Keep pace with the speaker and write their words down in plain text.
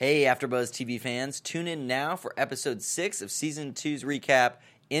Hey, AfterBuzzTV fans, tune in now for episode 6 of season 2's recap,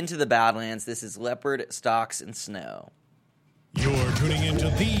 Into the Badlands. This is Leopard, Stalks, and Snow. You're tuning into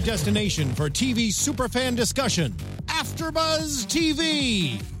the destination for TV superfan discussion,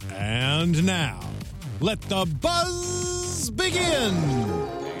 AfterBuzzTV. And now, let the buzz begin.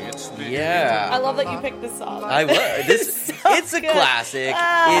 Yeah. I love that you picked this song. I love this. It's a classic.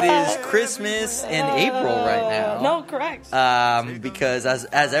 It is Christmas in April right now. No, correct. Because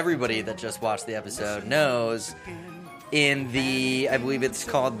as everybody that just watched the episode knows, in the, I believe it's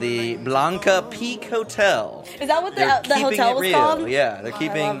called the Blanca Peak Hotel. Is that what the keeping hotel it was real. called? Yeah, they're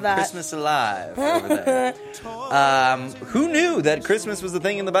keeping Christmas alive over there. Who knew that Christmas was the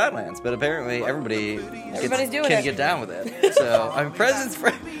thing in the Badlands? But apparently everybody can get down with it. So, I mean, presents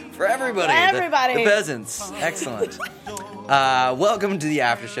for everybody. Everybody. The peasants. Excellent. Welcome to the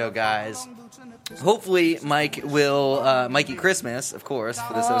AfterShow, guys. Hopefully, Mikey Christmas, of course,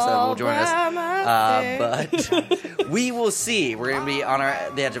 for this episode will join us. But we will see. We're going to be on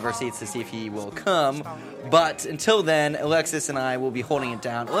the edge of our seats to see if he will come. But until then, Alexis and I will be holding it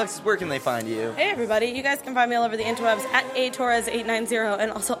down. Alexis, where can they find you? Hey, everybody. You guys can find me all over the interwebs at atorres890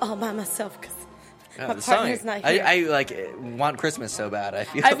 and also all by myself because my partner's not here. I want Christmas so bad. I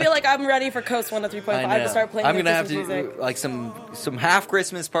feel like I'm ready for Coast 103.5 to start playing. I'm gonna have Christmas to music. Some half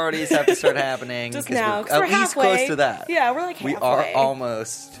Christmas parties have to start happening. Just now, we're at least close to that. Yeah, we're like halfway. We are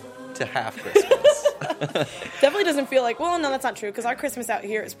almost to half Christmas. Definitely doesn't feel like. Well, no, that's not true because our Christmas out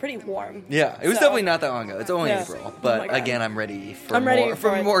here is pretty warm. Yeah, it was definitely not that long ago. It's only April, but again, I'm ready for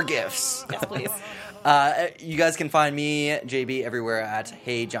more gifts. Yes, please. You guys can find me, JB, everywhere at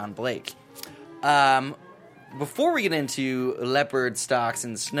Hey John Blake. Before we get into Leopard, Stalks,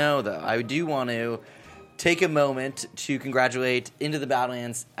 and Snow, though, I do want to take a moment to congratulate Into the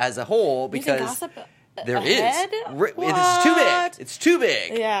Badlands as a whole because there is. It's too big. It's too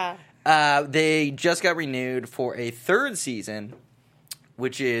big. Yeah. They just got renewed for a third season,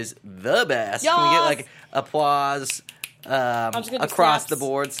 which is the best. Yes. Can we get applause? Across the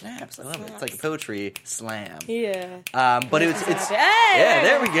board, snaps. I love it. It's like a poetry slam. Yeah. But it's yeah.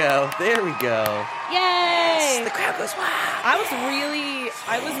 There we go. Yay! The crowd goes wow. I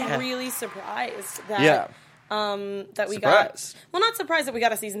was really surprised that that we got. Well, not surprised that we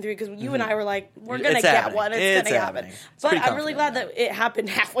got a season 3 because you and I were like, we're gonna get one. It's gonna happen. But I'm really glad that it happened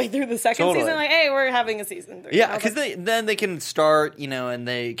halfway through the second season. Like, hey, we're having a season 3. Yeah, because then they can start, and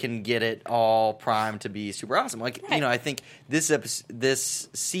they can get it all primed to be super awesome. Like, I think this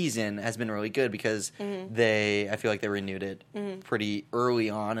season has been really good because I feel like they renewed it pretty early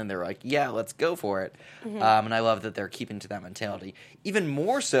on, and they're like, yeah, let's go for it. And I love that they're keeping to that mentality. Even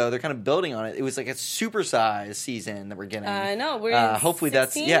more so, they're kind of building on it. It was like a supersized season that we're getting. I know. We're hopefully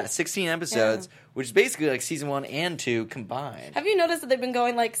 16? that's 16 episodes, which is basically like season 1 and 2 combined. Have you noticed that they've been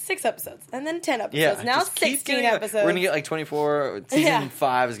going like 6 episodes and then 10 episodes? Now 16 episodes. We're gonna get like 24. Season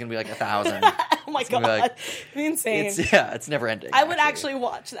 5 is gonna be like 1,000. Oh my god, insane! It's never ending. I would actually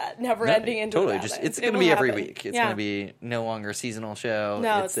watch that never ending into totally. It's gonna be every happen. week. It's gonna be no longer a seasonal show.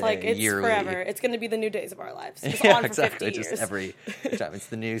 No, it's yearly. forever. It's gonna be the new Days of Our Lives. It's on for exactly. 50 years. Just every time. It's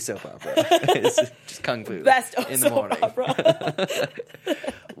the new soap opera. It's just kung fu. Best in the morning. Opera.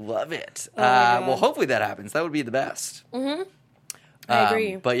 Love it. Well, hopefully that happens. That would be the best. I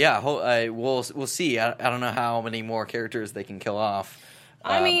agree. But yeah, we'll see. I don't know how many more characters they can kill off.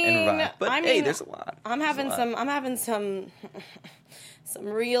 And revive. But hey, there's a lot. I'm having some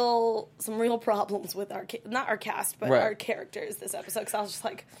real problems with not our cast, but our characters this episode. Because I was just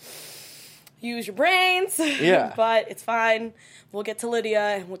like, use your brains. Yeah. But it's fine. We'll get to Lydia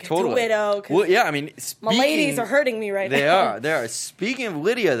and we'll get to Widow. Well, yeah, I mean, my ladies are hurting me right now. They are. Speaking of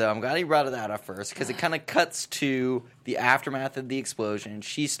Lydia, though, I'm glad you brought that up first because it kind of cuts to the aftermath of the explosion.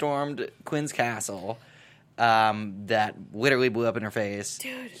 She stormed Quinn's castle. That literally blew up in her face.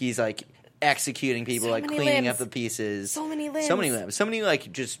 Dude. He's like executing people, like cleaning up the pieces. So many limbs. So many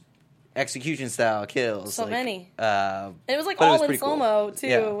like just execution style kills. So like, many. And it was like all in slow-mo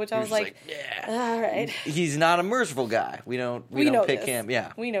too, which I was like, all right. He's not a merciful guy. We don't pick him.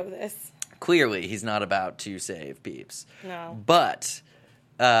 Yeah. We know this. Clearly, he's not about to save peeps. No. But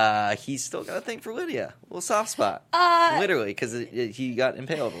he's still got a thing for Lydia. A little soft spot. Literally, because he got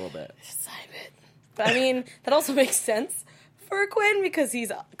impaled a little bit. Just a bit. But I mean, that also makes sense for Quinn because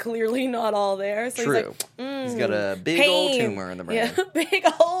he's clearly not all there. So True. He's like, he's got a big old tumor in the brain. Yeah, big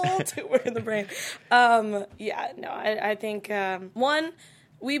old tumor in the brain. I think, one,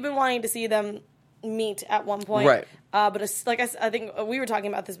 we've been wanting to see them meet at one point. Right. But it's, like I think we were talking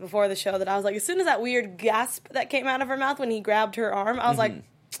about this before the show, that I was like, as soon as that weird gasp that came out of her mouth when he grabbed her arm, I was like,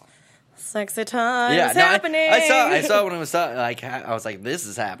 Sexy time happening. I saw when it was like I was like, this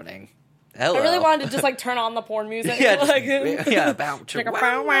is happening. Hello. I really wanted to just like turn on the porn music. About to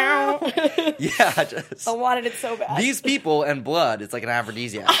wow. Just I wanted it so bad. These people and blood, it's like an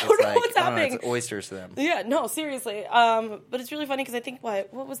aphrodisiac. I don't know what's happening. It's oysters to them. Yeah, no, seriously. But it's really funny because I think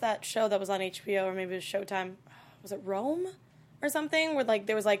what was that show that was on HBO or maybe it was Showtime? Was it Rome or something? Where like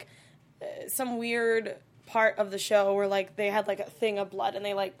there was like some weird part of the show where like they had like a thing of blood and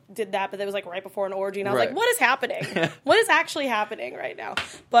they like did that, but it was like right before an orgy and I was like, what is happening? What is actually happening right now?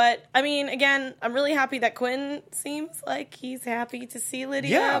 But I mean, again, I'm really happy that Quinn seems like he's happy to see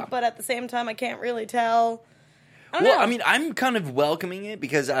Lydia, but at the same time I can't really tell. I don't know. I mean, I'm kind of welcoming it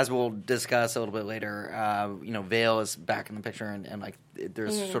because as we'll discuss a little bit later, Vale is back in the picture and like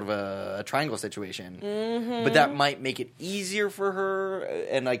there's sort of a triangle situation, but that might make it easier for her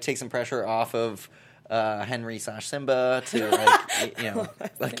and like take some pressure off of Henry / Simba to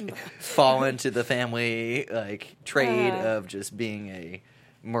like fall into the family like trade of just being a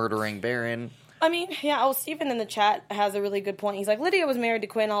murdering baron. I mean, Stephen in the chat has a really good point. He's like, Lydia was married to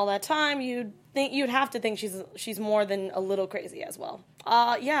Quinn all that time. You'd have to think she's more than a little crazy as well.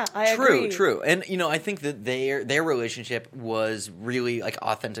 I agree. True. And I think that their relationship was really like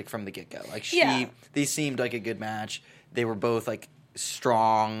authentic from the get go. Like they seemed like a good match. They were both like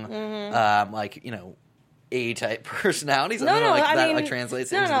strong, A-type personalities. That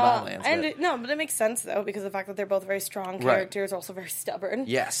translates into the Badlands. But it makes sense though because of the fact that they're both very strong characters, also very stubborn.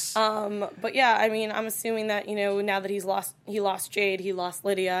 Yes. But yeah, I mean, I'm assuming that now that he lost Jade, he lost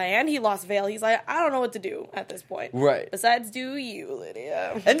Lydia, and he lost Vale. He's like, I don't know what to do at this point. Right. Besides, do you,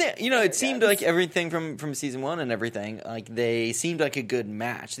 Lydia? And then, it seemed like everything from season 1 and everything, like they seemed like a good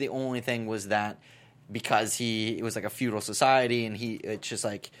match. The only thing was that because it was like a feudal society, and it's just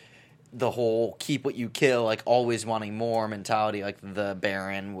like the whole keep what you kill, like always wanting more mentality, like the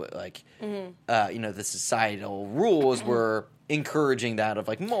Baron, like the societal rules were encouraging that of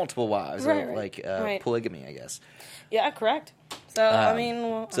like multiple wives, or like polygamy, I guess. Yeah, correct. So why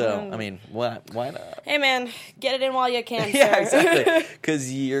not? Hey man, get it in while you can. Yeah, exactly.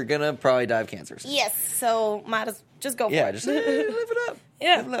 Because you're gonna probably die of cancer. Yes, so might as just go for it. Yeah, just live it up.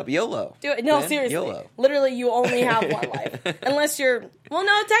 Yeah. Live it up. YOLO. Do it. No, man. seriously. YOLO. Literally, you only have one life. Unless you're... Well,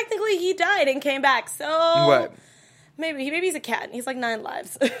 no, technically he died and came back, so... Right. Maybe he's a cat. He's like 9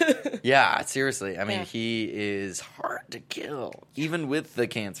 lives. Yeah, seriously. I mean, he is hard to kill. Even with the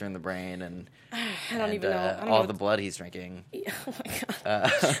cancer in the brain and... I don't even know. All the blood he's drinking. Yeah, oh my God.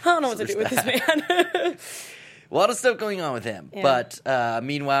 I don't know what to do with this man. A lot of stuff going on with him. Yeah. But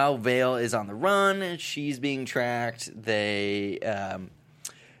meanwhile, Vale is on the run. And she's being tracked.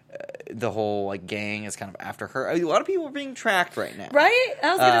 The whole like gang is kind of after her. A lot of people are being tracked right now. Right?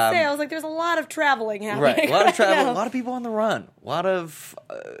 I was going to say, I was like, there's a lot of traveling happening. Right, a lot of travel, a lot of people on the run. A lot of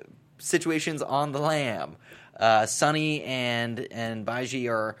situations on the lam. Sunny and Baiji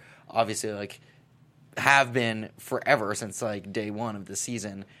are obviously like have been forever since like day 1 of the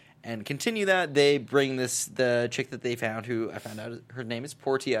season. And continue that. They bring the chick that they found, who I found out her name is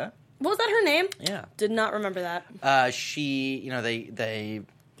Portia. What was that her name? Yeah. Did not remember that. She, they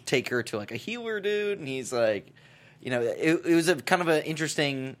take her to like a healer dude, and he's like, it was a kind of an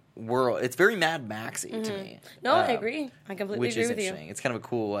interesting world. It's very Mad Maxy to me. No, I agree. I completely agree with you. Which is interesting. It's kind of a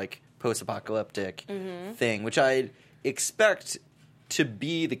cool like post-apocalyptic thing, which I expect to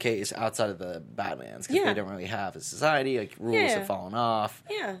be the case outside of the Badlands, because they don't really have a society. Like rules have fallen off.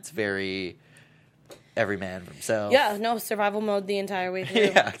 Yeah, it's very every man for himself. Yeah, no survival mode the entire way through.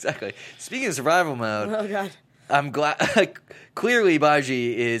 Yeah, exactly. Speaking of survival mode, oh god, I'm glad. Clearly,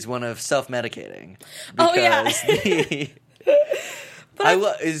 Baiji is one of self-medicating. Oh yeah.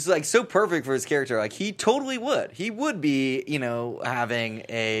 It's like so perfect for his character. Like he totally would. He would be, having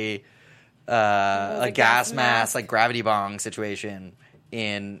a gas mask, like gravity bong situation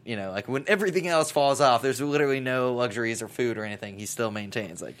in, like when everything else falls off, there's literally no luxuries or food or anything. He still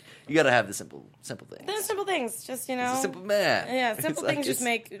maintains, like, you got to have the simple things. The simple things, just, He's a simple man. Yeah, simple things just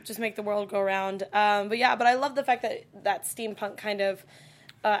make the world go round. But I love the fact that steampunk kind of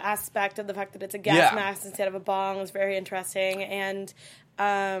aspect of the fact that it's a gas mask instead of a bong is very interesting. And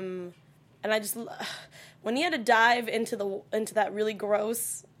I just, when he had to dive into that really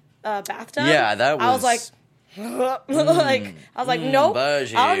gross bathtub. Yeah, that was. I was like, nope.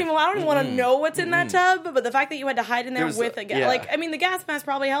 Baiji. I don't even want to know what's in that tub. But the fact that you had to hide in there with a gas, the gas mask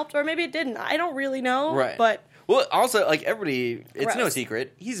probably helped, or maybe it didn't. I don't really know. Right. But also, like it's no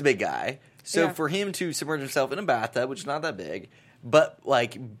secret, he's a big guy. So for him to submerge himself in a bathtub, which is not that big, but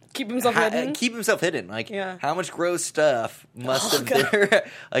like keep himself hidden. Keep himself hidden. Like how much gross stuff must have been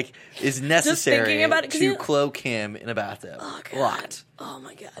like is necessary to cloak him in a bathtub? A lot. Oh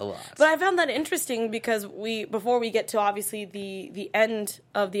my god, a lot. But I found that interesting because before we get to obviously the end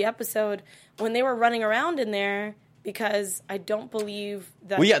of the episode, when they were running around in there. Because I don't believe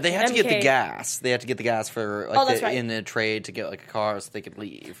that. Well, yeah, they had to get the gas. They had to get the gas for in the trade to get like a car so they could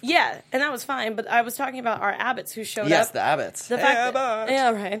leave. Yeah, and that was fine. But I was talking about our Abbotts who showed up. Yes, the Abbotts.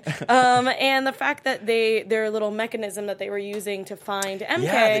 Right. And the fact that their little mechanism that they were using to find MK.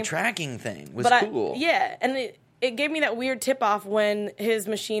 Yeah, the tracking thing was cool. And it gave me that weird tip off when his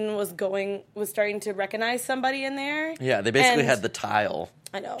machine was starting to recognize somebody in there. Yeah, they basically had the tile.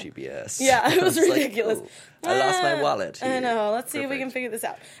 I know. GPS. Yeah, it was ridiculous. Like, I lost my wallet. Here. I know. Let's see if we can figure this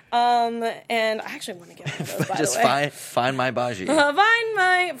out. And I actually want to get one of those, by just the way. find my Baji.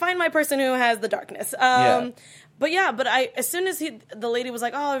 Find my person who has the darkness. But as soon as the lady was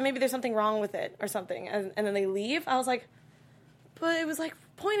like, oh, maybe there's something wrong with it or something, and then they leave, I was like, but it was like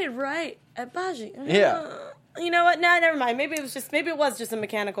pointed right at Baji. Yeah. You know what? Nah, never mind. Maybe it was just a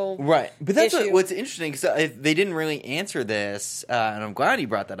mechanical But that's issue. What's interesting because they didn't really answer this, and I'm glad you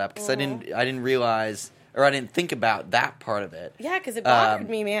brought that up because I didn't realize or I didn't think about that part of it. Yeah, because it bothered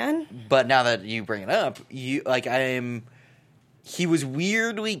me, man. But now that you bring it up, he was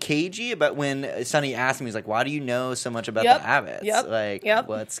weirdly cagey about when Sonny asked him. He's like, "Why do you know so much about the Abbotts?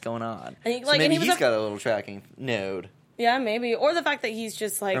 What's going on?" And so maybe he's got a little tracking node. Yeah, maybe. Or the fact that he's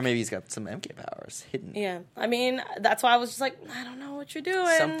just like... Or maybe he's got some MK powers hidden. Yeah. I mean, that's why I was just like, I don't know what you're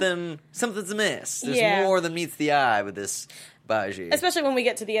doing. Something's amiss. There's more than meets the eye with this Baji. Especially when we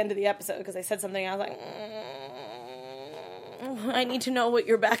get to the end of the episode, because I said something, I was like... I need to know what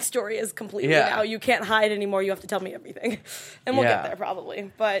your backstory is completely now. You can't hide anymore. You have to tell me everything. And we'll get there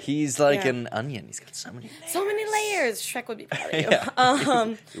probably. But he's like an onion. He's got so many layers. So many layers. Shrek would be proud of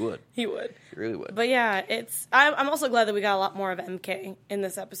you. He would. He would. He really would. But yeah, I'm also glad that we got a lot more of MK in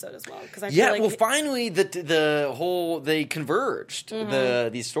this episode as well. Because I feel like finally they converged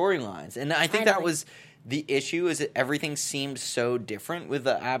these storylines, and I think that was the issue. Is that everything seemed so different with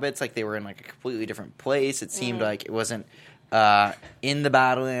the Abbotts. Like they were in like a completely different place. It seemed like it wasn't. In the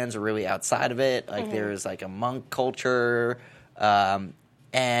Badlands or really outside of it. Like there was like a monk culture, and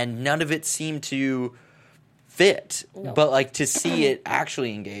none of it seemed to fit. No. But like to see it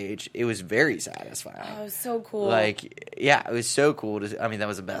actually engage, it was very satisfying. Oh, it was so cool. Like, yeah, it was so cool. That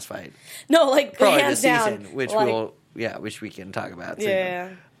was the best fight. No, like probably hands this down, season, which which we can talk about. Yeah,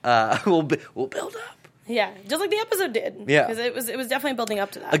 we'll build up. Yeah, just like the episode did. Yeah. Because it was definitely building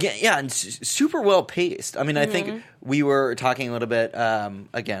up to that. Again, yeah, and super well paced. I mean, I think we were talking a little bit,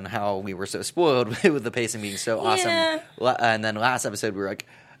 again, how we were so spoiled with the pacing being so awesome. And then last episode, we were like,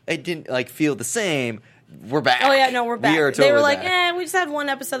 it didn't feel the same. We're back. Oh, yeah, no, we're back. They were like, back. We just had one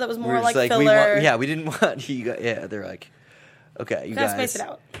episode that was more like filler. We didn't want you guys. Yeah, they're like, okay, you guys. Space it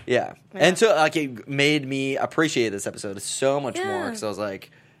out. Yeah. And so, it made me appreciate this episode so much more because I was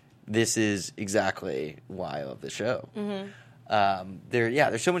like, this is exactly why I love the show.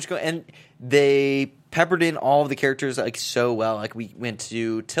 There's so much going, and they peppered in all of the characters so well. Like we went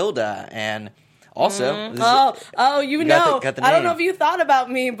to Tilda, and also, got the name. I don't know if you thought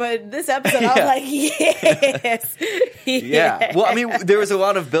about me, but this episode I was like, yes, yeah. Well, I mean, there was a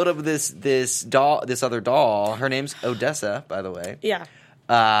lot of build up with this other doll. Her name's Odessa, by the way. Yeah.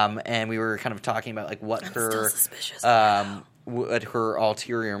 And we were kind of talking about what what her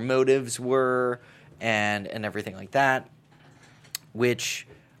ulterior motives were, and everything like that. Which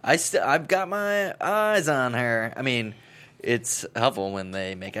I've got my eyes on her. I mean, it's helpful when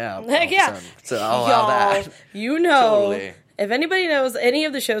they make out. Heck yeah! So I'll allow that. Totally. If anybody knows any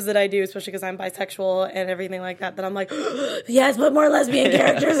of the shows that I do, especially because I'm bisexual and everything like that, then I'm like, yes, put more lesbian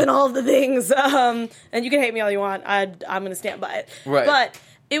characters in all of the things. And you can hate me all you want. I'm going to stand by it. Right. But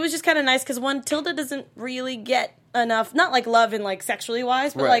it was just kind of nice because Tilda doesn't really get enough, not love and sexually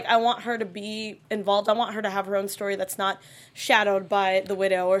wise, but I want her to be involved. I want her to have her own story that's not shadowed by the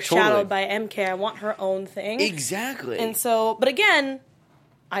widow or shadowed by MK. I want her own thing. Exactly. And so, but again,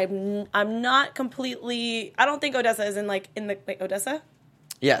 I'm not completely. I don't think Odessa is in Odessa.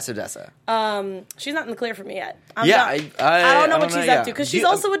 Yes, Odessa. She's not in the clear for me yet. I don't know what she's up to because she's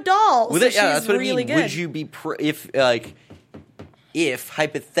also a doll. So she's that's what really good. Would you be if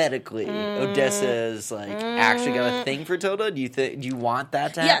hypothetically Odessa is actually got a thing for Tilda, do you want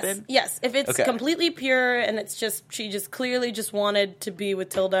that to happen? Yes. If it's completely pure and it's just she just clearly just wanted to be with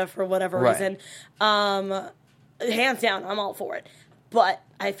Tilda for whatever reason, hands down, I'm all for it. But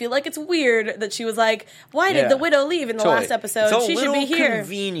I feel like it's weird that she was like, why did the widow leave in the last episode? She should be here.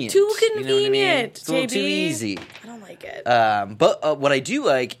 Convenient. Too convenient. You know what I mean? It's a little too easy. I don't like it. But what I do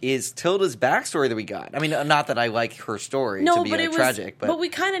like is Tilda's backstory that we got. I mean, not that I like her story to be tragic. But we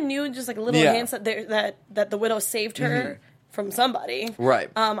kind of knew just like little hints that the widow saved her from somebody.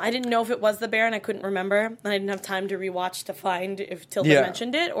 Right. I didn't know if it was the Baron. I couldn't remember. I didn't have time to rewatch to find if Tilda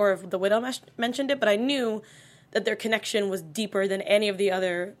mentioned it or if the widow mentioned it. But I knew that their connection was deeper than any of the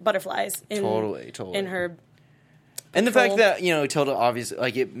other butterflies in her. And the fact that, Tilda obviously,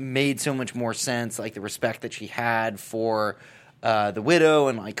 like, it made so much more sense, like, the respect that she had for the widow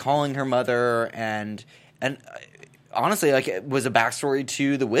and, like, calling her mother and honestly, like, it was a backstory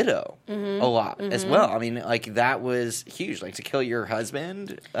to the widow a lot as well. I mean, like, that was huge. Like, to kill your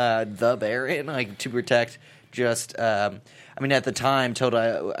husband, the Baron, like, to protect just, I mean, at the time,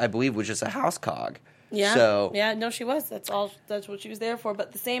 Tilda, I believe, was just a house cog. Yeah. So, no, she was. That's what she was there for. But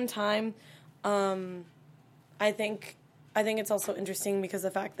at the same time, I think it's also interesting because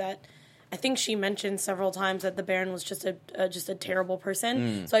the fact that I think she mentioned several times that the Baron was just a terrible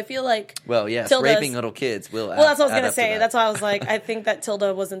person. So I feel like raping little kids will. Well, that's what I was gonna say. That's why I was like, I think that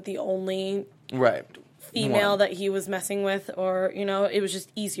Tilda wasn't the only female that he was messing with, or it was just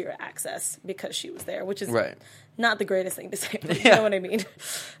easier access because she was there, which is not the greatest thing to say. But you know what I mean?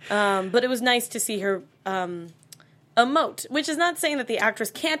 But it was nice to see her emote, which is not saying that the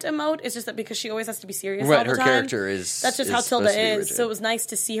actress can't emote. It's just that because she always has to be serious all the her time. Character is. That's just how Tilda is. So it was nice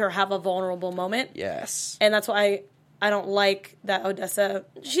to see her have a vulnerable moment. Yes. And that's why I don't like that Odessa.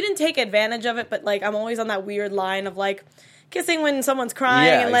 She didn't take advantage of it, but like I'm always on that weird line of like kissing when someone's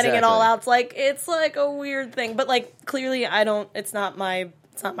crying and letting it all out. It's like a weird thing. But like clearly it's not my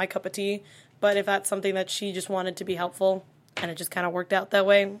cup of tea. But if that's something that she just wanted to be helpful and it just kind of worked out that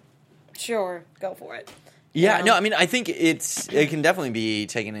way, sure, go for it. Yeah, no, I mean, I think it can definitely be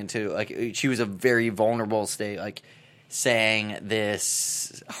taken into, like, she was a very vulnerable state, like, saying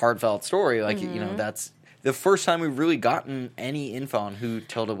this heartfelt story, like, that's the first time we've really gotten any info on who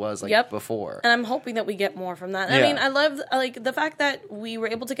Tilda was, like, before. And I'm hoping that we get more from that. I mean, I love, like, the fact that we were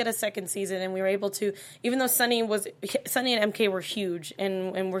able to get a second season and we were able to, even though Sunny and MK were huge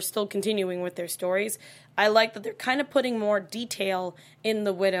and we're still continuing with their stories, I like that they're kind of putting more detail in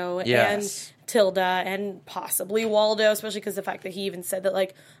the widow and Tilda and possibly Waldo, especially because the fact that he even said that,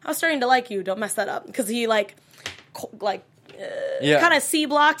 like, I was starting to like you, don't mess that up. Because he, kind of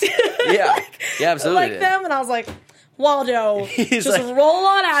C-blocked. Absolutely. Like them, and I was like, Waldo, just roll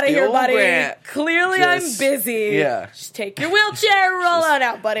on out of here, buddy. Clearly I'm busy. Yeah. Just take your wheelchair, roll on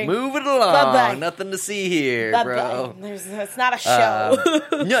out, buddy. Move it along. Bye-bye. Nothing to see here, bro. It's not a show.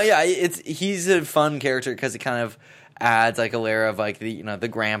 He's a fun character because it kind of adds like a layer of like the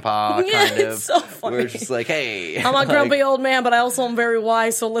grandpa kind of. It's so funny. We're just like, hey, I'm a grumpy old man, but I also am very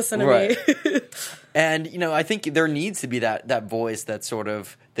wise, so listen to me. And I think there needs to be that voice, that sort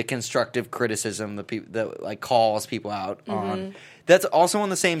of the constructive criticism that like calls people out on. That's also on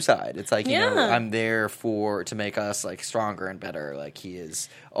the same side. It's like I'm there to make us like stronger and better. Like he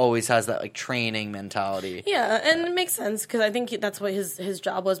always has that like training mentality. Yeah, and it makes sense because I think that's what his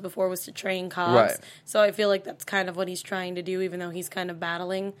job was before, was to train cops. Right. So I feel like that's kind of what he's trying to do, even though he's kind of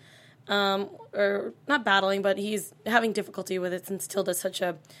battling, or not battling, but he's having difficulty with it since Tilda's such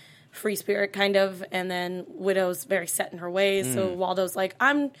a free spirit kind of, and then Widow's very set in her ways. So Waldo's like,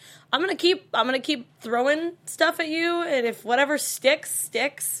 I'm gonna keep throwing stuff at you, and if whatever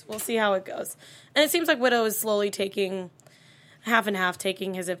sticks, we'll see how it goes. And it seems like Widow is slowly taking half and half,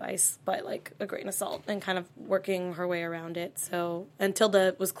 taking his advice by like a grain of salt and kind of working her way around it. So, and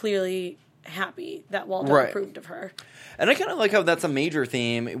Tilda was clearly happy that Waldo approved of her. And I kind of like how that's a major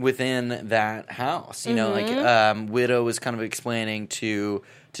theme within that house. Like Widow was kind of explaining to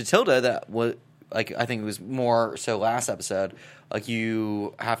Tilda that I think it was more so last episode, like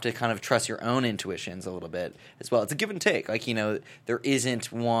you have to kind of trust your own intuitions a little bit as well. It's a give and take. Like, there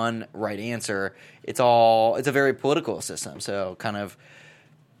isn't one right answer. It's a very political system. So kind of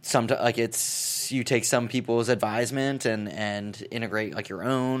sometimes like you take some people's advisement and integrate like your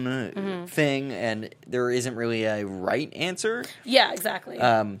own thing, and there isn't really a right answer. Yeah, exactly.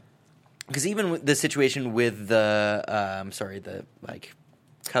 Because even with the situation with the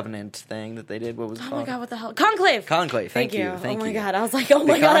covenant thing that they did, what was it called? Oh my god, what the hell? Conclave, thank you. Thank you. Oh my god, I was like, oh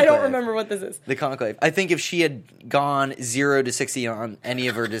my god, I don't remember what this is. The conclave. I think if she had gone 0 to 60 on any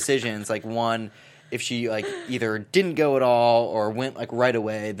of her decisions, like if she like either didn't go at all or went like right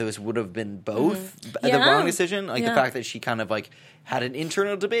away, those would have been both the wrong decision. Like the fact that she kind of like had an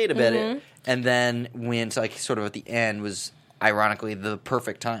internal debate about it and then went like sort of at the end was ironically the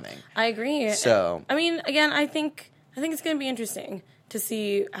perfect timing. I agree. So I mean, again, I think it's going to be interesting to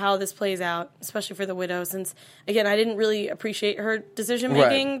see how this plays out, especially for the widow, since, again, I didn't really appreciate her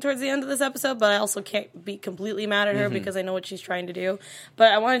decision-making towards the end of this episode, but I also can't be completely mad at her because I know what she's trying to do.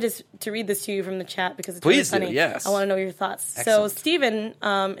 But I wanted to read this to you from the chat because it's really funny. Yes. I want to know your thoughts. Excellent. So Steven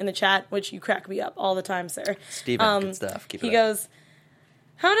in the chat, which you crack me up all the time, sir. Steven, good stuff. Keep it up. Goes,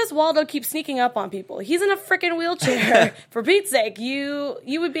 how does Waldo keep sneaking up on people? He's in a freaking wheelchair. For Pete's sake, you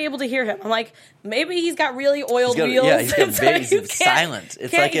would be able to hear him. I'm like, maybe he's got really oiled wheels. Yeah, he's silent.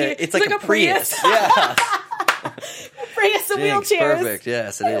 It's like a Prius. Yeah. Prius and wheelchairs. Perfect.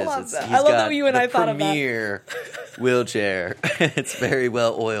 Yes, it is. I love that you and I thought of that. Premier wheelchair. It's very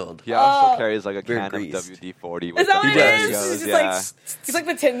well oiled. He also carries like a can of WD-40. Is that what it is? He's like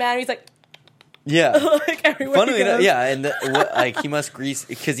the Tin Man. He's like. Yeah, like everywhere. Funnily enough, yeah, and like he must grease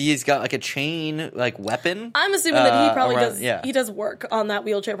because he's got like a chain like weapon. I'm assuming that he probably does. Yeah. He does work on that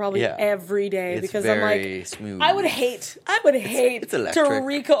wheelchair probably every day because I'm like, smooth. I would hate it's to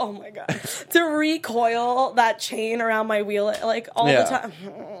recoil. Oh my god, to recoil that chain around my wheel like all the time.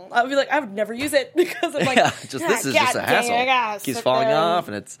 I would be like, I would never use it because I'm like, this is just a hassle. Keeps falling off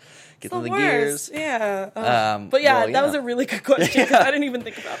and it's. Get in the gears. Yeah. But that was a really good question because I didn't even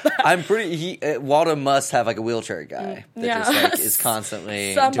think about that. Waldo must have like a wheelchair guy that just like is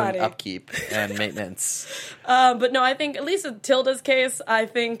constantly doing upkeep and maintenance. But no, I think at least in Tilda's case, I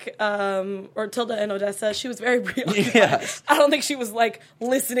think, or Tilda and Odessa, she was very preoccupied. Yes. I don't think she was like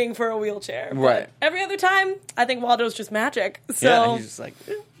listening for a wheelchair. Right. But every other time, I think Waldo's just magic. So he's just like,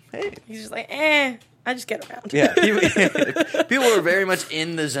 hey. He's just like, I just get around. Yeah, people were very much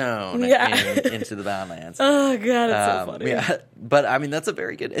in the zone into the Badlands. Oh, God, it's so funny. Yeah, but, I mean, that's a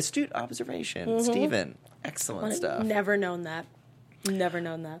very good, astute observation. Steven, excellent stuff. Never known that.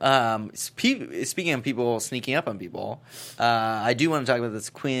 Speaking of people sneaking up on people, I do want to talk about this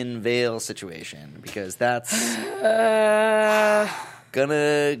Quinn Vale situation because that's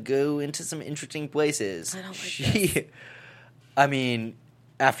gonna go into some interesting places. I don't like this. I mean...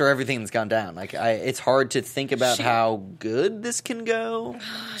 After everything that's gone down, like it's hard to think about how good this can go.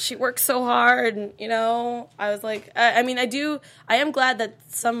 She works so hard, you know. I was like, I am glad that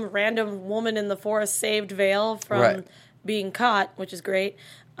some random woman in the forest saved Vale from being caught, which is great.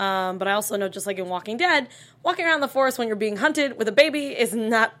 But I also know, just like in Walking Dead, walking around the forest when you're being hunted with a baby is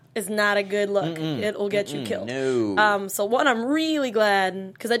not a good look. It'll get you killed. No. So one, I'm really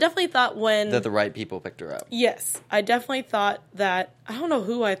glad, because I definitely thought that the right people picked her up. Yes, I definitely thought that. I don't know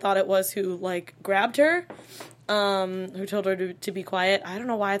who I thought it was who like grabbed her, who told her to be quiet. I don't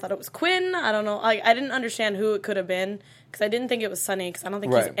know why I thought it was Quinn. I don't know. I didn't understand who it could have been because I didn't think it was Sunny because I don't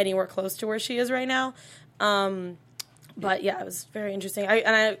think he's anywhere close to where she is right now. But yeah, it was very interesting.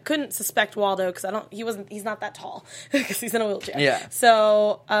 I couldn't suspect Waldo because he's not that tall because he's in a wheelchair. Yeah.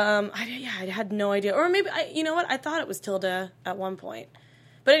 So I had no idea, or maybe you know what? I thought it was Tilda at one point.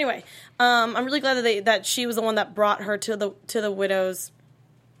 But anyway, I'm really glad that she was the one that brought her to the widow's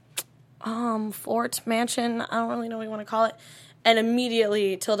fort, mansion. I don't really know what you want to call it. And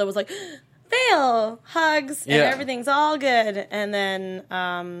immediately Tilda was like, Vale, hugs, and everything's all good. And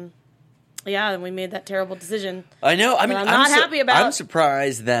then. And we made that terrible decision. I know. I mean, I'm not happy about. I'm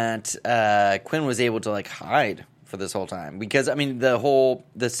surprised that Quinn was able to like hide for this whole time because I mean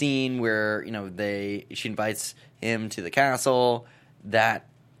the scene where she invites him to the castle, that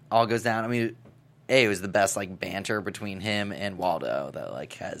all goes down. I mean, it was the best like banter between him and Waldo that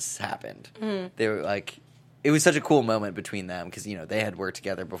like has happened. They were like, it was such a cool moment between them because they had worked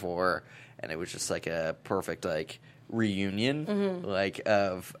together before, and it was just like a perfect like reunion like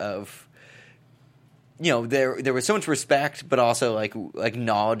of. There was so much respect, but also like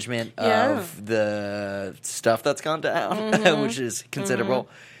acknowledgement of the stuff that's gone down, which is considerable.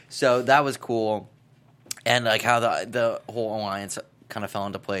 So that was cool, and like how the whole alliance kind of fell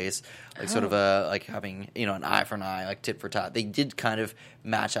into place, like sort of like having an eye for an eye, like tit for tat. They did kind of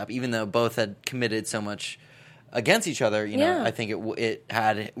match up, even though both had committed so much against each other. I think it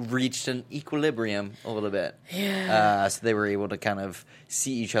had reached an equilibrium a little bit. Yeah. So they were able to kind of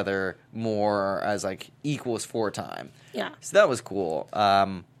see each other more as like equals for time. Yeah. So that was cool.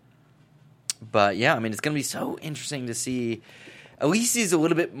 But yeah, I mean, it's going to be so interesting to see. At least he's a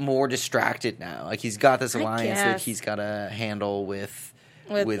little bit more distracted now. Like he's got this alliance that he's got to handle with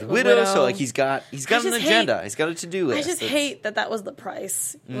Widow, so like he's got an agenda. He's got a to-do list. I just hate that was the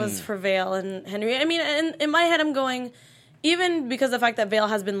price was for Vale and Henry. I mean, and in my head, I'm going, even because of the fact that Vale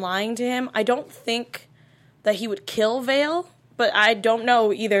has been lying to him, I don't think that he would kill Vale, but I don't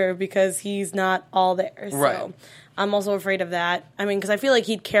know either because he's not all there. So right. I'm also afraid of that. I mean, because I feel like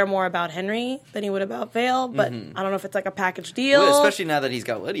he'd care more about Henry than he would about Vale, but I don't know if it's like a package deal. Well, especially now that he's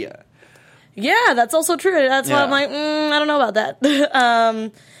got Lydia. Yeah, that's also true. That's why I'm like, I don't know about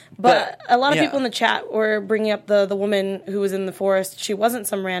that. But a lot of people in the chat were bringing up the woman who was in the forest. She wasn't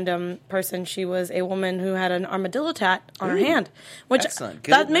some random person. She was a woman who had an armadillo tat on her hand. Which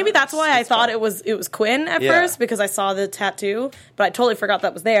maybe that's why I thought it was Quinn at first, because I saw the tattoo, but I totally forgot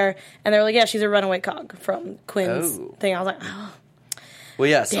that was there. And they were like, yeah, she's a runaway cog from Quinn's thing. I was like, oh. Well,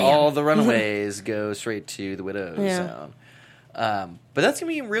 yes, all the runaways go straight to the widow's zone. But that's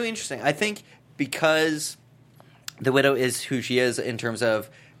going to be really interesting. I think because the widow is who she is in terms of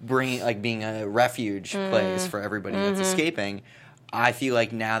being a refuge place for everybody that's escaping, I feel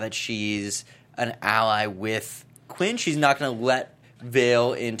like now that she's an ally with Quinn, she's not going to let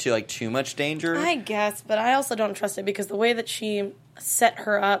Vale into like too much danger. I guess, but I also don't trust it because the way that she set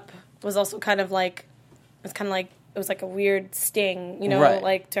her up was also kind of like it was like a weird sting,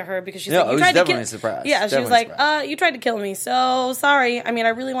 like to her because she's like, you tried to kill me. Surprised. Yeah, she was like, you tried to kill me, so sorry. I mean, I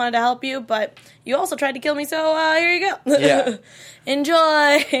really wanted to help you, but you also tried to kill me, so here you go. Yeah.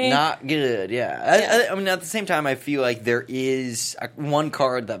 Enjoy. Not good, yeah. I mean, at the same time, I feel like there is one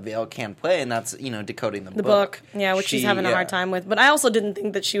card that Vale can play, and that's, decoding the book. Yeah, which she's having a hard time with. But I also didn't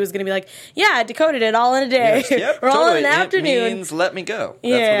think that she was going to be like, yeah, I decoded it all in a day. Yes, or all in an afternoon. It means let me go.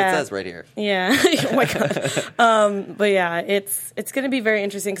 That's what it says right here. Yeah. Oh, my God. But yeah, it's going to be very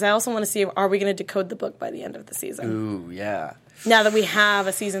interesting, because I also want to see, are we going to decode the book by the end of the season? Ooh, yeah. Now that we have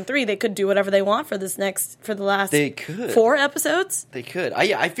a season 3, they could do whatever they want for the last 4 episodes. They could.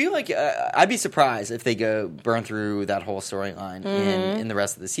 I feel like I'd be surprised if they burn through that whole storyline in the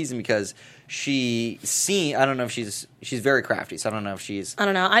rest of the season, because I don't know if she's very crafty, so I don't know if she's. I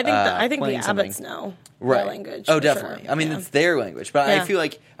don't know. I think the Abbotts know their language. Oh, definitely. Sure. I mean, it's their language, but I feel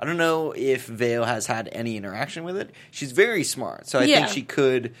like I don't know if Vale has had any interaction with it. She's very smart, so I think she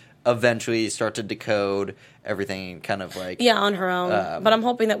could eventually start to decode everything kind of like... Yeah, on her own. But I'm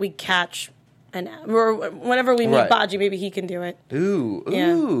hoping that we catch... or whenever we meet Baji, maybe he can do it. Ooh.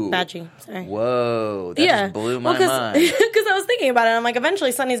 Yeah, Baji. Sorry. Whoa. That just blew my mind. Because I was thinking about it, and I'm like,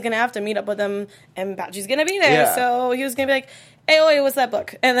 eventually Sunny's going to have to meet up with him, and Baji's going to be there. Yeah. So he was going to be like, hey, wait, what's that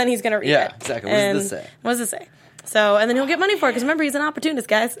book? And then he's going to read it. Yeah, exactly. What does this say? What does this say? So, and then he'll get money for it, because remember, he's an opportunist,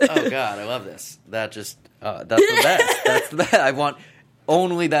 guys. Oh, God, I love this. That just... that's the best. That's the best. I want...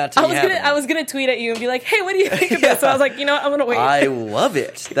 Only that to happen. I was gonna tweet at you and be like, "Hey, what do you think of this?" So I was like, "You know what? I'm gonna wait." I love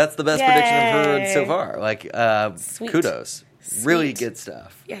it. That's the best prediction I've heard so far. Like, kudos. Sweet. Really good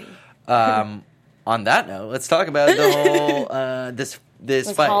stuff. Yay. On that note, let's talk about the whole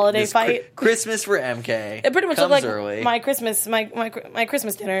this fight, holiday fight, Christmas for MK. It pretty much looked like early. my Christmas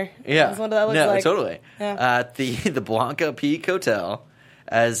dinner. Yeah, that's what that looks like. Totally. Yeah. At the Blanca Peak Hotel,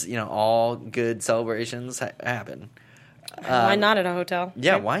 as all good celebrations happen. Why not at a hotel?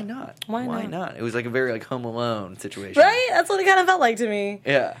 Yeah, why not? Why not? It was like a very Home Alone situation. Right? That's what it kind of felt like to me.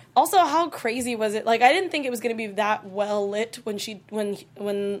 Yeah. Also, how crazy was it? Like, I didn't think it was going to be that well lit when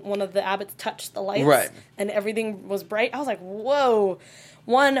one of the Abbotts touched the lights. Right. And everything was bright. I was like, whoa.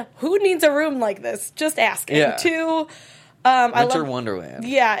 1, who needs a room like this? Just asking. Yeah. 2... Winter Wonderland.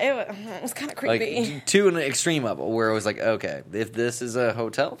 Yeah, it was kind of creepy. Like, to an extreme level, where it was like, okay, if this is a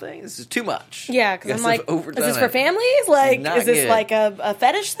hotel thing, this is too much. Yeah, because I'm like, is this for families? Like, is this like a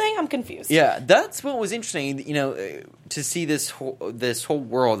fetish thing? I'm confused. Yeah, that's what was interesting, to see this whole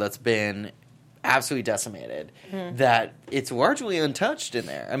world that's been absolutely decimated, that it's largely untouched in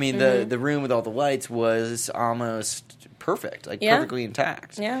there. I mean, the room with all the lights was almost perfect, like perfectly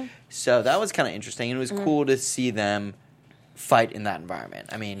intact. Yeah. So that was kind of interesting, and it was cool to see them fight in that environment.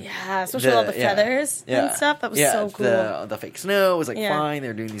 I mean, especially all the feathers and stuff. That was so cool. The fake snow was like flying. They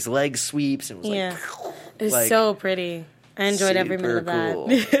were doing these leg sweeps, and it was it was so pretty. I enjoyed every minute of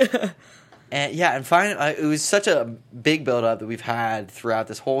that. Cool. and finally, it was such a big build up that we've had throughout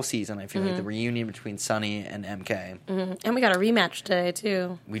this whole season. I feel like the reunion between Sunny and MK, and we got a rematch today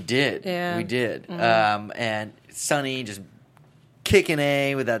too. We did. Yeah, we did. And Sunny just kicking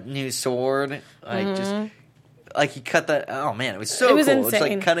A with that new sword, just. Like, he cut that... Oh, man, it was so cool. Insane. It's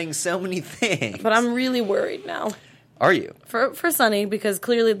like cutting so many things. But I'm really worried now. Are you? For Sunny, because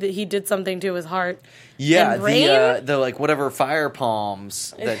clearly he did something to his heart. Yeah, the like, whatever fire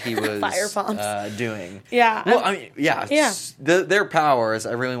palms that he was fire palms. doing. Yeah. Well, I mean, their powers,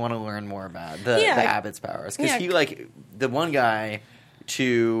 I really want to learn more about. The Abbott's powers. Because he, like, the one guy...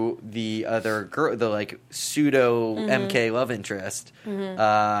 to the other girl, the like pseudo MK love interest.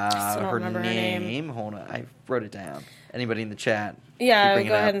 Her name. Hold on, I wrote it down. Anybody in the chat? Yeah,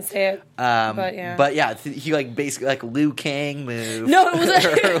 go ahead and say it. But yeah, he like basically like Liu Kang move. No, it was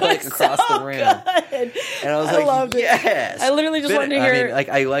like across the room. Good. And I was like, loved yes. I literally just wanted to hear. I mean, like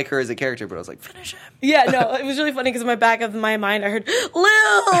I like her as a character, but I was like, finish him. Yeah, no, it was really funny because in my back of my mind, I heard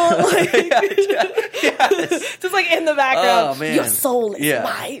Lil, just like in the background. Oh man, your soul is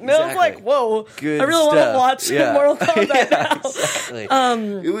mine. And I was like, whoa, good I really want to watch Mortal Kombat now. Exactly.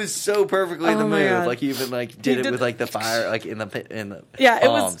 It was so perfectly the move. God. Like he even like did it with like the fire, like in the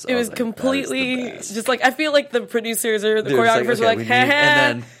palms. It was like, completely just like I feel like the producers or the choreographers were like, and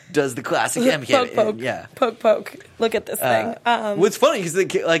then does the classic MK, poke. Look at this thing. What's funny because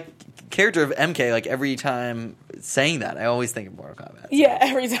the like character of MK, like every time saying that, I always think of Mortal Kombat. Yeah,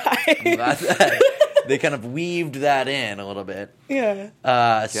 every time. They kind of weaved that in a little bit. Yeah. Can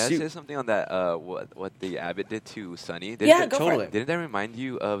I say something on that? What the Abbott did to Sunny? Go for it. Didn't that remind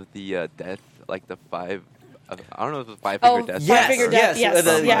you of the death, like the five? I don't know if it was five-finger death. Five-finger death. Yes.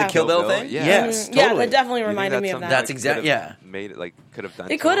 The Kill Bill thing. Yeah. Yes. Totally. Yeah, that definitely reminded me of that. That's exactly. Yeah. Made it like could have done.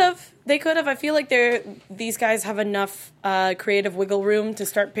 They could have. I feel like these guys have enough creative wiggle room to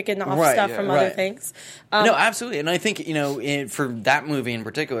start picking off stuff from other things. No, absolutely, and I think for that movie in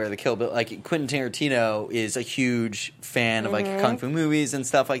particular, the Kill Bill, like Quentin Tarantino is a huge fan of like kung fu movies and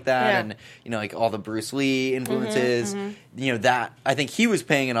stuff like that, and like all the Bruce Lee influences. That I think he was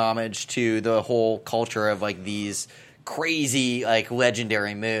paying an homage to the whole culture of like these crazy like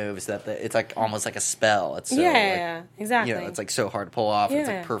legendary moves that it's like almost like a spell. It's so, exactly. It's like so hard to pull off. It's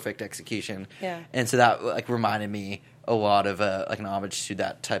like perfect execution. And so that like reminded me a lot of like an homage to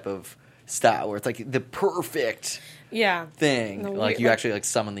that type of style where it's like the perfect thing. Like you actually like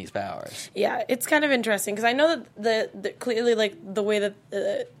summon these powers. Yeah, it's kind of interesting because I know that the clearly like the way that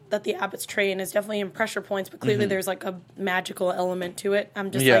the Abbots train is definitely in pressure points, but clearly there's like a magical element to it. I'm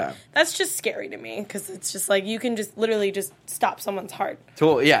just like, that's just scary to me because it's just like you can just literally just stop someone's heart.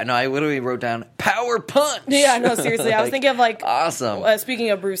 Totally. Yeah, no, I literally wrote down power punch. Yeah, no, seriously. I was thinking of like awesome.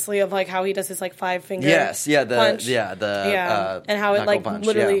 Speaking of Bruce Lee, of like how he does his like 5-finger punch. And how it like punch,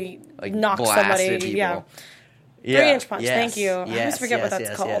 literally like knocks somebody. People. Yeah. 3-inch punch. Thank you. I always forget what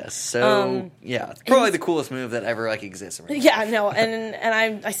that's called. Yes. So it's probably the coolest move that ever like exists. Yeah, no,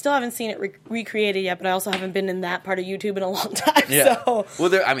 and I still haven't seen it recreated yet, but I also haven't been in that part of YouTube in a long time. Yeah. So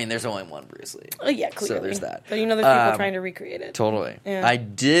there's only one Bruce Lee. Oh yeah, clearly. So there's that. But there's people trying to recreate it. Totally. Yeah. I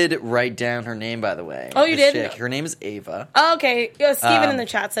did write down her name, by the way. Oh, you did? Chick. Her name is Ava. Oh, okay. Yeah, Steven in the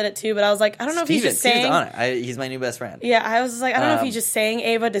chat said it too, but I was like, I don't know if he's just saying. On it. He's my new best friend. Yeah, I was like, I don't know if he's just saying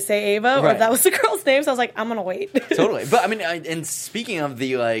Ava to say Ava, or if that was the girl's name. So I was like, I'm gonna wait. Totally, but I mean, and speaking of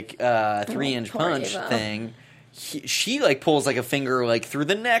the like 3-inch punch thing, she like pulls like a finger like through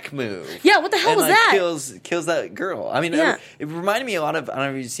the neck move. Yeah, what the hell was that? Kills that girl. I mean, it reminded me a lot of, I don't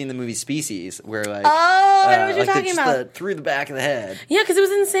know if you've seen the movie Species, where like I know what you're talking about. Through the back of the head. Yeah, because it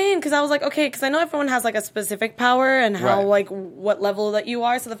was insane. Because I was like, okay, because I know everyone has like a specific power and how like what level that you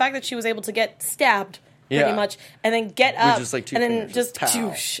are. So the fact that she was able to get stabbed. Pretty much, and then get up, just like and then just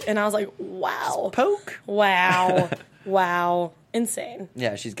whoosh, and I was like, "Wow, just poke, wow, insane."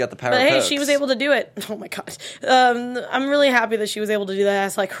 Yeah, she's got the power. But hey, pokes. she was able to do it. Oh my god, I'm really happy that she was able to do that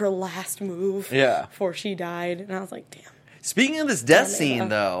as like her last move. Yeah, before she died, and I was like, "Damn." Speaking of this death scene,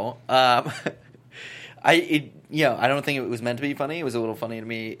 though, I don't think it was meant to be funny. It was a little funny to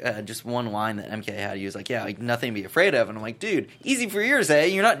me. Just one line that MK had, he was like, "Yeah, like nothing to be afraid of," and I'm like, "Dude, easy for you to say.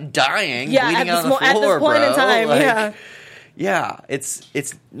 You're not dying, bleeding on the floor, at this point in time, like, yeah, it's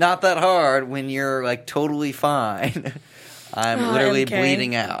not that hard when you're like totally fine." I'm literally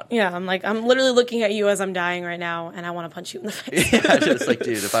bleeding out. Yeah, I'm literally looking at you as I'm dying right now, and I want to punch you in the face. Yeah, just like,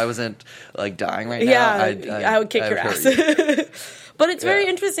 dude, if I wasn't like dying right now, I would kick your ass. But it's very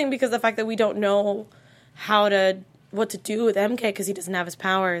interesting because the fact that we don't know what to do with MK because he doesn't have his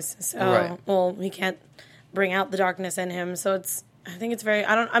powers. So, he can't bring out the darkness in him. So I think it's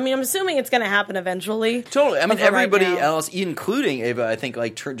I'm assuming it's going to happen eventually. Totally. I mean, everybody else, including Ava, I think,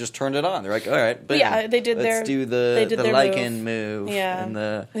 like, just turned it on. They're like, all right, but they did let's do the Lycan move. Yeah. And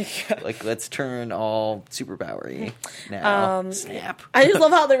like, let's turn all superpower-y now. Snap. I just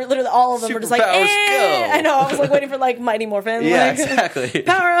love how they're literally, all of them are just like, go. I know, I was like waiting for like Mighty Morphin. Yeah, like, exactly.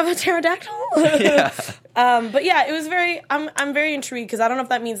 Power of a pterodactyl. Yeah. But yeah, it was I'm very intrigued because I don't know if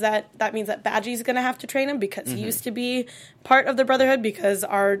that means that Badgie's going to have to train him because he used to be part of the Brotherhood because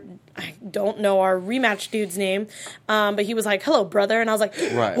I don't know our rematch dude's name, but he was like, "Hello, brother," and I was like,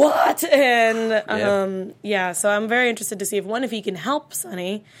 "What?" And so I'm very interested to see if he can help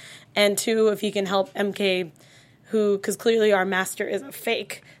Sunny, and 2, if he can help MK, because clearly our master is a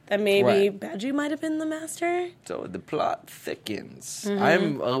fake. That maybe Badgie might have been the master. So the plot thickens.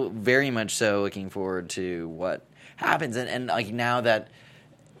 I'm very much so looking forward to happens. And like now that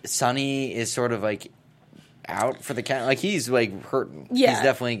Sonny is sort of like out for the count, like he's like hurting. Yeah. He's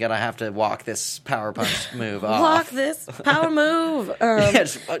definitely gonna have to walk this power punch move off. Walk this power move. Yeah,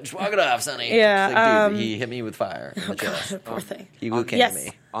 just walk it off, Sonny. Yeah. Like, dude, he hit me with fire in the chest. Poor thing. He will kill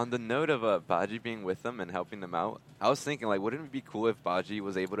me. On the note of Baji being with them and helping them out, I was thinking, like, wouldn't it be cool if Baji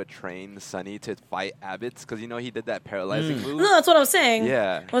was able to train Sonny to fight Abbott's? Because, he did that paralyzing move. No, that's what I was saying.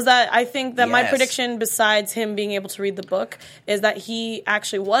 Yeah. Was that I think that my prediction, besides him being able to read the book, is that he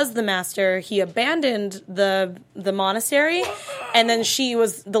actually was the master. He abandoned the monastery, and then she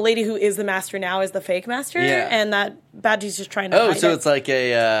was the lady who is the master now is the fake master, and that Baji's just trying to hide so it. it's like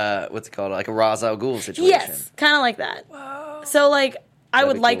a, what's it called? Like a Ra's al Ghul situation. Yes, kind of like that. Whoa. So, like... I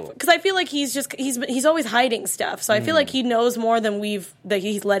would like, cool. because I feel like he's always hiding stuff. So I feel like he knows more than that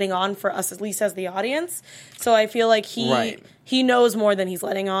he's letting on for us, at least as the audience. So I feel like he knows more than he's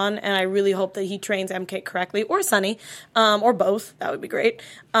letting on, and I really hope that he trains MK correctly, or Sonny, or both. That would be great,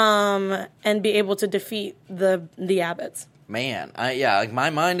 and be able to defeat the Abbotts. Man, like my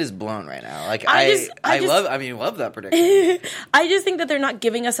mind is blown right now. Like I love that prediction. I just think that they're not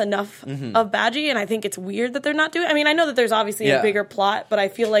giving us enough of Baji, and I think it's weird that they're not doing. I mean, I know that there's obviously a bigger plot, but I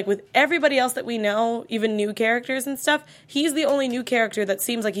feel like with everybody else that we know, even new characters and stuff, he's the only new character that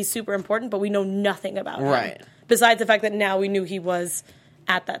seems like he's super important, but we know nothing about him. Right. Besides the fact that now we knew he was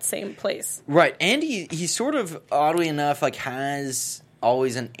at that same place. Right, and he sort of oddly enough like has.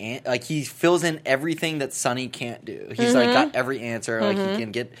 Always like he fills in everything that Sonny can't do. He's like got every answer. Like he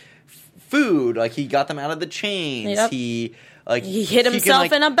can get food. Like he got them out of the chains. Yep. He hit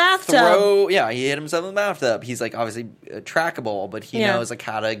himself in a bathtub. He hit himself in the bathtub. He's like obviously trackable, but he knows like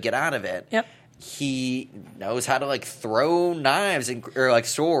how to get out of it. Yep. He knows how to like throw knives or like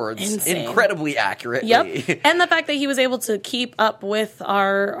swords incredibly accurately. Yep. And the fact that he was able to keep up with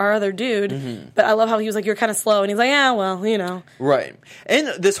our other dude. But I love how he was like, "You're kind of slow," and he's like, "Yeah, well, Right. And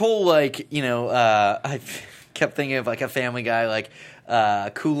this whole like I kept thinking of like a Family Guy like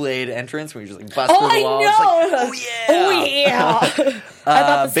Kool-Aid entrance where you just like bust through the wall. Know. It's like, oh yeah. I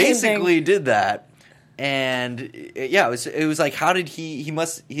thought the same basically thing. did that. And it was like, how did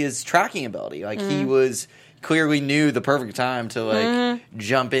his tracking ability, like he was clearly knew the perfect time to like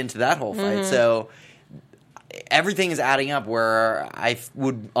jump into that whole fight. So everything is adding up where I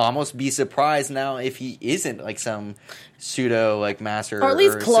would almost be surprised now if he isn't like some pseudo like master or at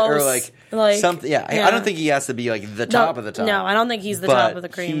least close or like something. I don't think he has to be like the top of the top. No, I don't think he's the top of the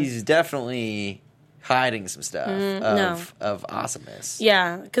cream. He's definitely hiding some stuff of awesomeness.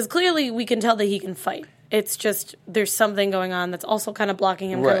 Yeah, because clearly we can tell that he can fight. It's just there's something going on that's also kind of blocking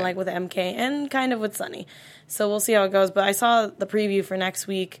him, kind of like with MK and kind of with Sonny. So we'll see how it goes. But I saw the preview for next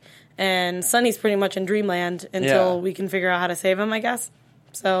week, and Sonny's pretty much in dreamland until we can figure out how to save him, I guess.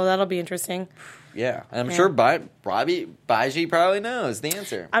 So that'll be interesting. Yeah, and I'm sure Baji probably knows the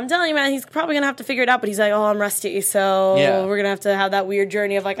answer. I'm telling you, man, he's probably going to have to figure it out, but he's like, oh, I'm rusty, so we're going to have that weird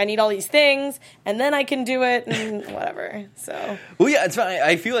journey of, like, I need all these things, and then I can do it, and whatever, so. Well, yeah, it's fine.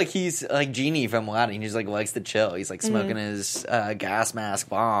 I feel like he's, like, Genie from Aladdin. He just, like, likes to chill. He's, like, smoking his gas mask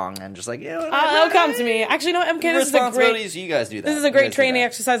bong, and just, like, that'll come to me. Actually, no, MK, this is a great... You guys do that. This is a great training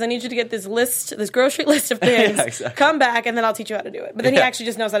exercise. I need you to get this grocery list of things, exactly. Come back, and then I'll teach you how to do it. But then he actually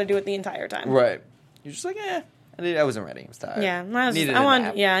just knows how to do it the entire time. Right. You're just like, I wasn't ready. I was tired. Yeah,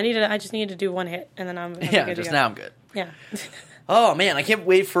 I just needed to do one hit, and then I'm good to go. Now I'm good. Yeah. Oh man, I can't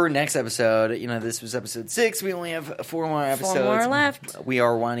wait for next episode. This was episode 6. We only have 4 more episodes. 4 more left. We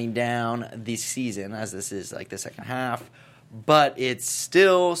are winding down the season as this is like the second half. But it's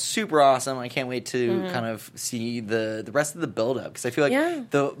still super awesome. I can't wait to kind of see the rest of the build-up. Because I feel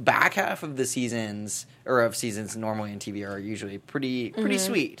like the back half of the seasons normally in TV are usually pretty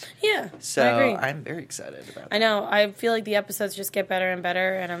sweet. Yeah, so I agree. I'm very excited about that. I know. I feel like the episodes just get better and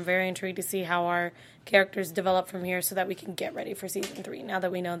better. And I'm very intrigued to see how our characters develop from here so that we can get ready for season 3 now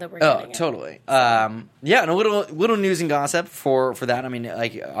that we know that we're getting it. Totally. And a little news and gossip for that. I mean,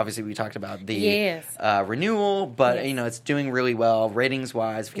 like, obviously we talked about the renewal, but, it's doing really well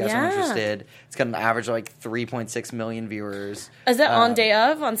ratings-wise. If you guys are interested, it's got an average of, like, 3.6 million viewers. Is that on day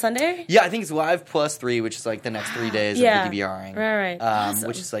of, on Sunday? Yeah, I think it's live plus 3, which is, like, the next 3 days of the DVRing. Right. Awesome.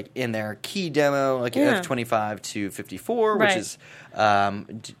 Which is, like, in their key demo, like, F25 to 54, which is,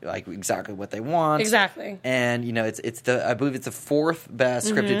 like, exactly what they want. Exactly. And, I believe it's the 4th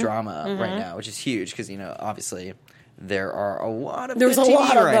best scripted drama right now, which is huge because, obviously there are a lot of there's good a TV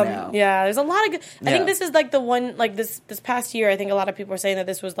lot of right them. now. Yeah, there's a lot of good. I think this is like the one, like this past year, I think a lot of people are saying that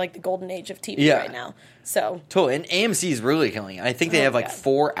this was like the golden age of TV right now. So totally. And AMC is really killing it. I think they have like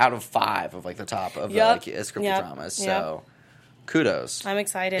 4 out of 5 of like the top of like scripted dramas. So kudos. I'm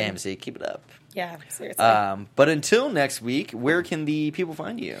excited. AMC, keep it up. Yeah, seriously. But until next week, where can the people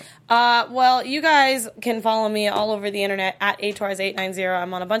find you? Well, you guys can follow me all over the internet at ATORS890.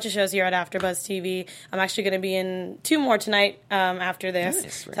 I'm on a bunch of shows here at AfterBuzzTV. I'm actually going to be in 2 more tonight after this.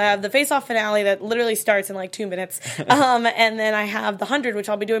 Nice. So I have the Face Off finale that literally starts in like 2 minutes. And then I have the 100, which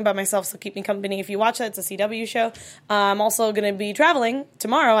I'll be doing by myself, so keep me company. If you watch that, it's a CW show. I'm also going to be traveling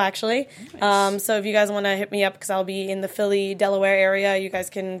tomorrow, actually. Nice. So if you guys want to hit me up, because I'll be in the Philly, Delaware area, you guys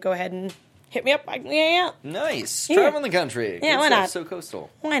can go ahead and hit me up. Yeah. Nice. Traveling the country. Yeah, why not? So coastal.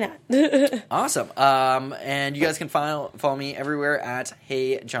 Why not? Awesome. And you guys can follow me everywhere at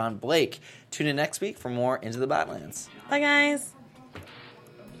Hey John Blake. Tune in next week for more Into the Badlands. Bye, guys.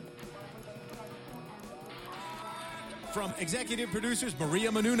 From executive producers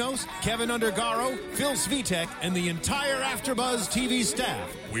Maria Menounos, Kevin Undergaro, Phil Svitek, and the entire AfterBuzz TV staff,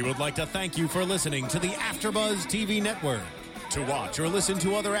 we would like to thank you for listening to the AfterBuzz TV network. To watch or listen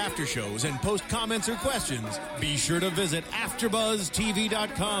to other after shows and post comments or questions, be sure to visit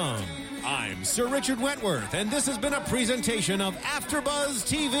AfterBuzzTV.com. I'm Sir Richard Wentworth, and this has been a presentation of AfterBuzz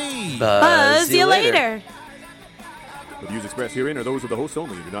TV. Buzz you later. The views expressed herein are those of the hosts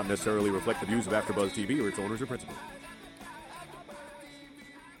only and do not necessarily reflect the views of AfterBuzz TV or its owners or principals.